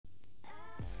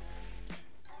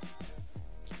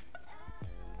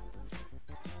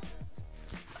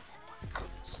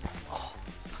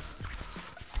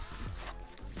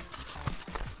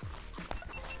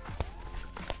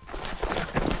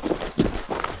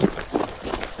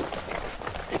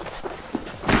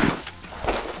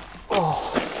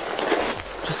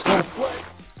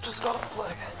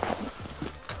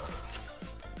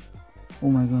Oh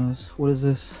my goodness, what is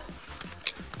this?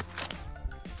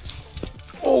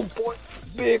 Oh boy, it's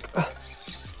big.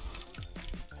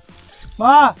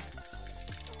 Ma!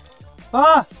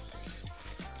 Ma!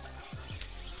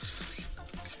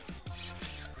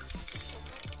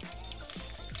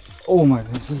 Oh my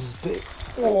goodness, this is big.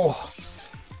 Oh,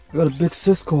 I got a big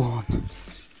cisco on.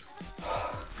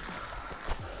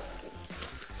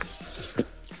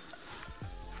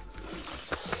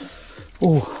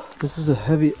 Oh, this is a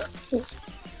heavy.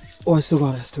 Oh, I still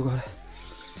got it.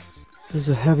 This is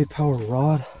a heavy power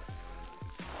rod.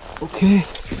 Okay.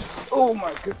 Oh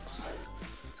my goodness.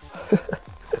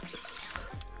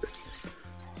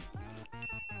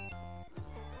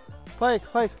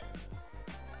 Pike.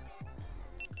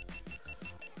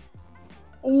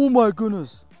 Oh my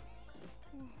goodness.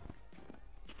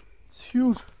 It's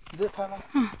huge. Is it, Pama?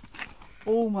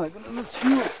 Oh my goodness, it's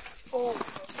huge. Oh.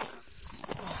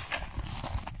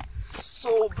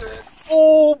 So big.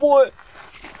 Oh boy.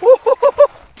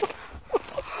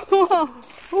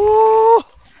 Oh.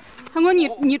 韩国，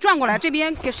你转过来，这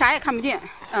边给啥也看不见。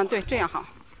嗯，对，这样好。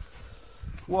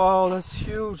Wow, that's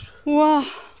huge. 哇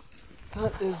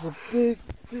That is a big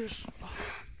fish.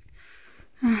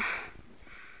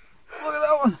 Look at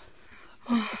that one.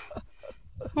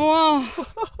 哇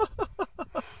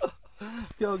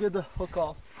Yo, get the hook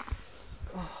off.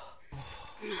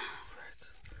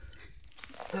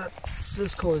 That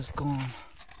cisco is gone.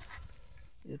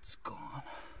 It's gone.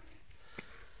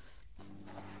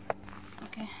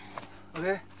 Okay.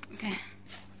 Okay? Okay.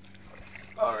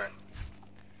 Alright.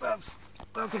 That's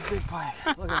a big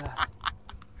pike. Look at that.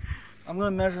 I'm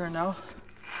gonna measure it now.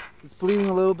 It's bleeding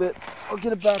a little bit. I'll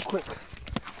get it back quick.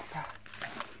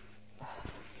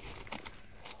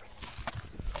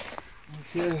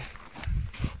 Okay.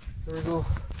 There we go.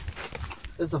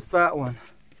 It's a fat one.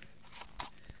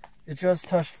 It just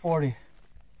touched 40.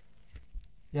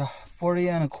 Yeah, 40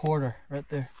 and a quarter right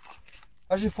there.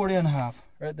 Actually 40 and a half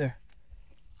right there.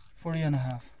 40 and a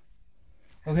half.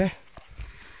 Okay?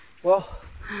 Well,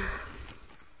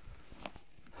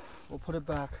 we'll put it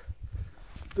back.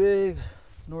 Big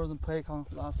northern pike on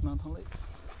last mountain lake.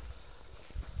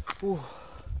 Ooh.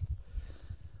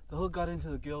 The hook got into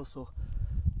the gill, so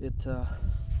it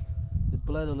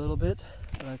bled a little bit,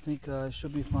 but I think it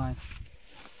should be fine.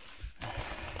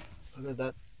 Look at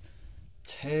that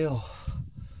tail.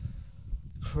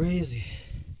 Crazy.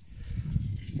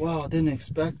 Wow, didn't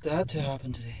expect that to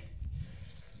happen today.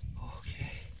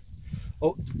 Okay.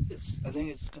 Oh, I think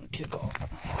it's gonna kick off.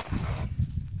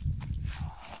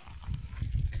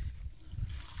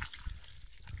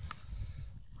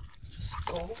 Just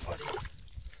go, buddy.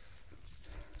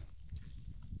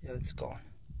 Yeah, it's gone.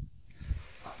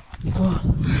 It's gone.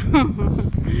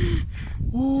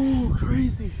 Ooh,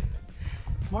 crazy.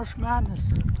 March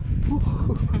Madness.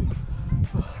 Ooh.